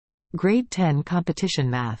Grade 10 Competition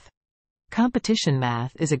Math. Competition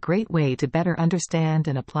math is a great way to better understand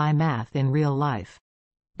and apply math in real life.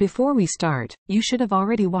 Before we start, you should have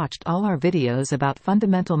already watched all our videos about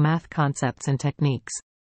fundamental math concepts and techniques.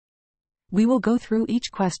 We will go through each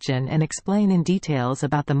question and explain in details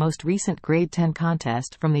about the most recent Grade 10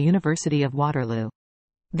 contest from the University of Waterloo.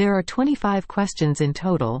 There are 25 questions in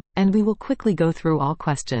total, and we will quickly go through all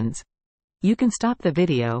questions. You can stop the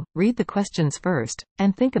video, read the questions first,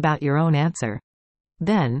 and think about your own answer.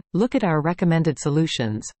 Then, look at our recommended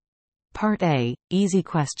solutions. Part A, Easy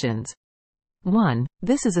Questions. 1.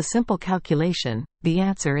 This is a simple calculation, the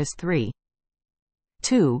answer is 3.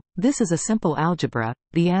 2. This is a simple algebra,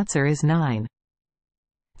 the answer is 9.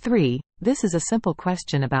 3. This is a simple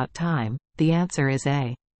question about time, the answer is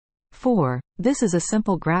A. 4. This is a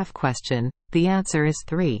simple graph question, the answer is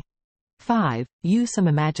 3. 5. Use some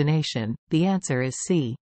imagination, the answer is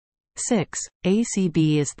C. 6.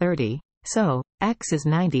 ACB is 30, so, x is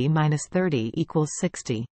 90 minus 30 equals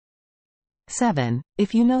 60. 7.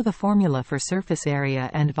 If you know the formula for surface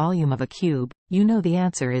area and volume of a cube, you know the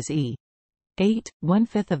answer is E. 8.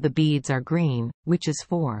 1/5 of the beads are green, which is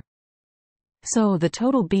 4. So the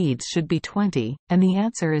total beads should be 20, and the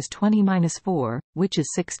answer is 20 minus 4, which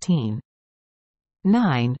is 16.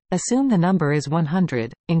 9. Assume the number is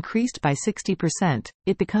 100, increased by 60%,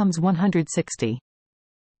 it becomes 160.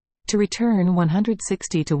 To return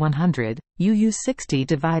 160 to 100, you use 60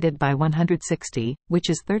 divided by 160,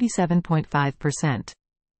 which is 37.5%.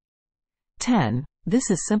 10.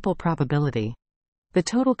 This is simple probability. The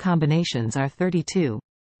total combinations are 32.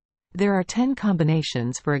 There are 10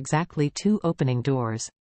 combinations for exactly 2 opening doors.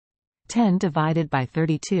 10 divided by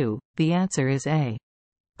 32, the answer is A.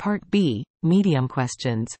 Part B, Medium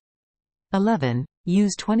Questions. 11.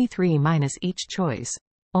 Use 23 minus each choice.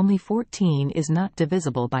 Only 14 is not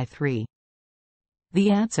divisible by 3. The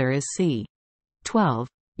answer is C. 12.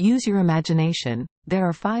 Use your imagination. There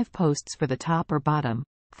are 5 posts for the top or bottom,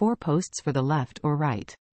 4 posts for the left or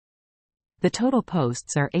right. The total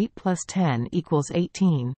posts are 8 plus 10 equals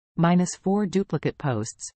 18, minus 4 duplicate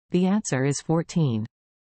posts, the answer is 14.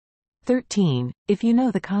 13. If you know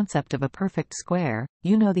the concept of a perfect square,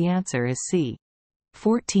 you know the answer is C.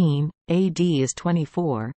 14, AD is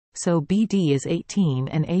 24, so BD is 18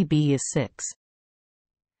 and AB is 6.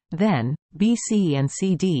 Then, BC and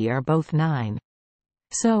CD are both 9.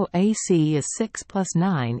 So AC is 6 plus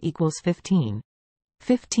 9 equals 15.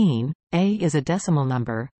 15, A is a decimal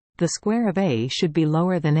number, the square of A should be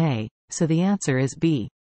lower than A, so the answer is B.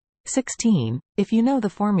 16. If you know the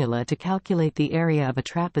formula to calculate the area of a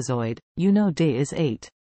trapezoid, you know D is 8.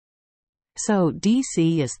 So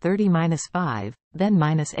DC is 30 minus 5, then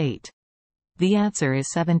minus 8. The answer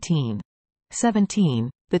is 17.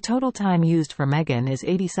 17. The total time used for Megan is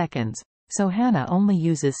 80 seconds, so Hannah only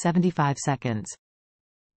uses 75 seconds.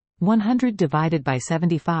 100 divided by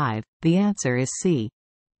 75, the answer is C.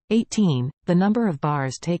 18. The number of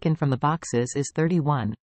bars taken from the boxes is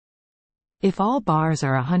 31. If all bars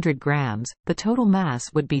are 100 grams, the total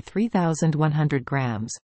mass would be 3,100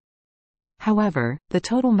 grams. However, the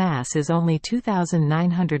total mass is only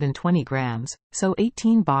 2,920 grams, so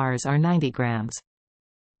 18 bars are 90 grams.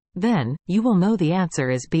 Then, you will know the answer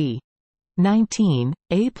is B. 19.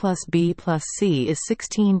 A plus B plus C is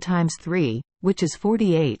 16 times 3, which is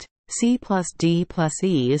 48. C plus D plus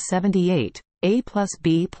E is 78. A plus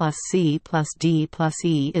B plus C plus D plus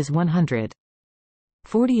E is 100.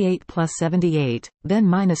 48 plus 78, then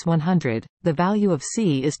minus 100, the value of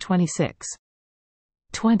C is 26.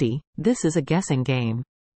 20. This is a guessing game.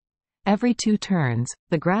 Every 2 turns,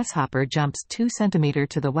 the grasshopper jumps 2 cm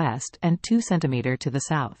to the west and 2 cm to the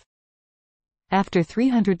south. After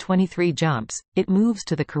 323 jumps, it moves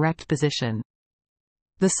to the correct position.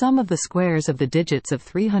 The sum of the squares of the digits of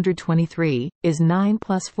 323 is 9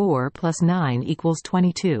 plus 4 plus 9 equals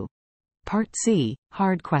 22. Part C,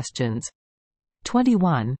 Hard Questions.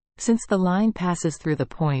 21. Since the line passes through the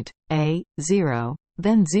point, A, 0,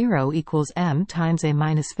 then 0 equals m times a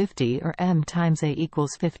minus 50 or m times a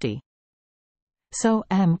equals 50. So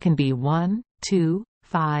m can be 1, 2,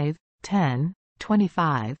 5, 10,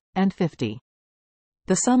 25, and 50.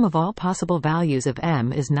 The sum of all possible values of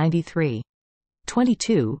m is 93.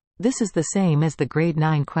 22. This is the same as the grade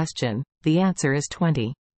 9 question, the answer is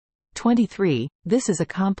 20. 23. This is a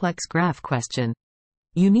complex graph question.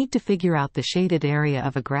 You need to figure out the shaded area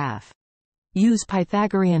of a graph. Use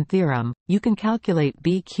Pythagorean theorem, you can calculate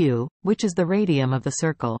BQ, which is the radius of the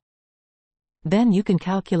circle. Then you can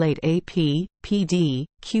calculate AP, PD,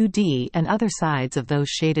 QD and other sides of those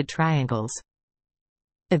shaded triangles.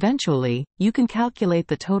 Eventually, you can calculate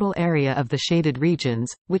the total area of the shaded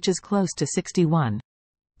regions, which is close to 61.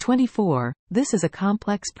 24. This is a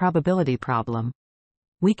complex probability problem.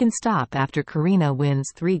 We can stop after Karina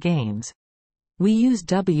wins 3 games. We use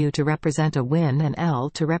W to represent a win and L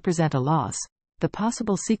to represent a loss. The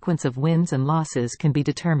possible sequence of wins and losses can be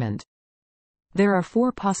determined. There are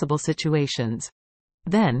 4 possible situations.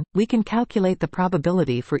 Then, we can calculate the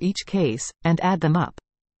probability for each case, and add them up.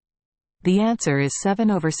 The answer is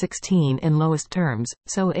 7/16 in lowest terms,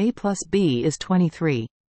 so A plus B is 23.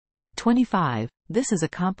 25. This is a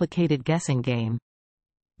complicated guessing game.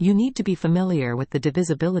 You need to be familiar with the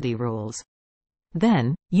divisibility rules.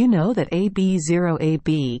 Then, you know that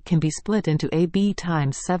AB0AB can be split into AB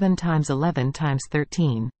times 7 times 11 times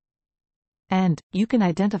 13. And, you can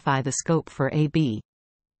identify the scope for AB.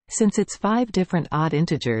 Since it's 5 different odd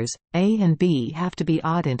integers, A and B have to be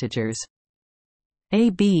odd integers.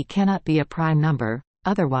 AB cannot be a prime number,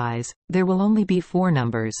 otherwise, there will only be 4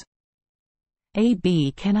 numbers.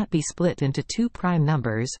 AB cannot be split into 2 prime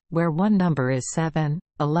numbers, where one number is 7,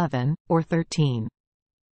 11, or 13.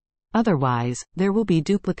 Otherwise, there will be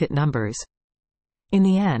duplicate numbers. In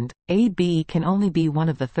the end, AB can only be one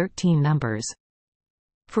of the 13 numbers.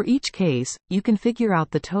 For each case, you can figure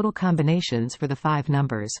out the total combinations for the 5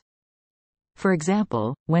 numbers. For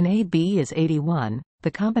example, when AB is 81,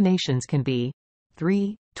 the combinations can be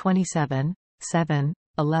 3, 27, 7,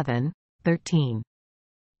 11, 13.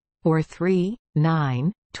 Or 3,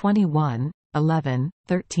 9, 21, 11,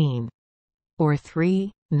 13. Or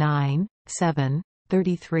 3, 9, 7,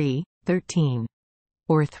 33, 13.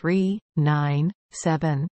 Or 3, 9,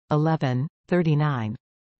 7, 11, 39.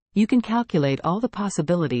 You can calculate all the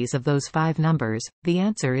possibilities of those 5 numbers. The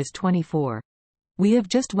answer is 24. We have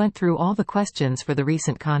just went through all the questions for the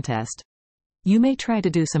recent contest. You may try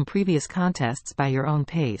to do some previous contests by your own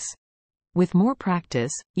pace. With more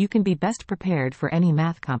practice, you can be best prepared for any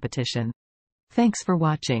math competition. Thanks for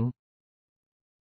watching.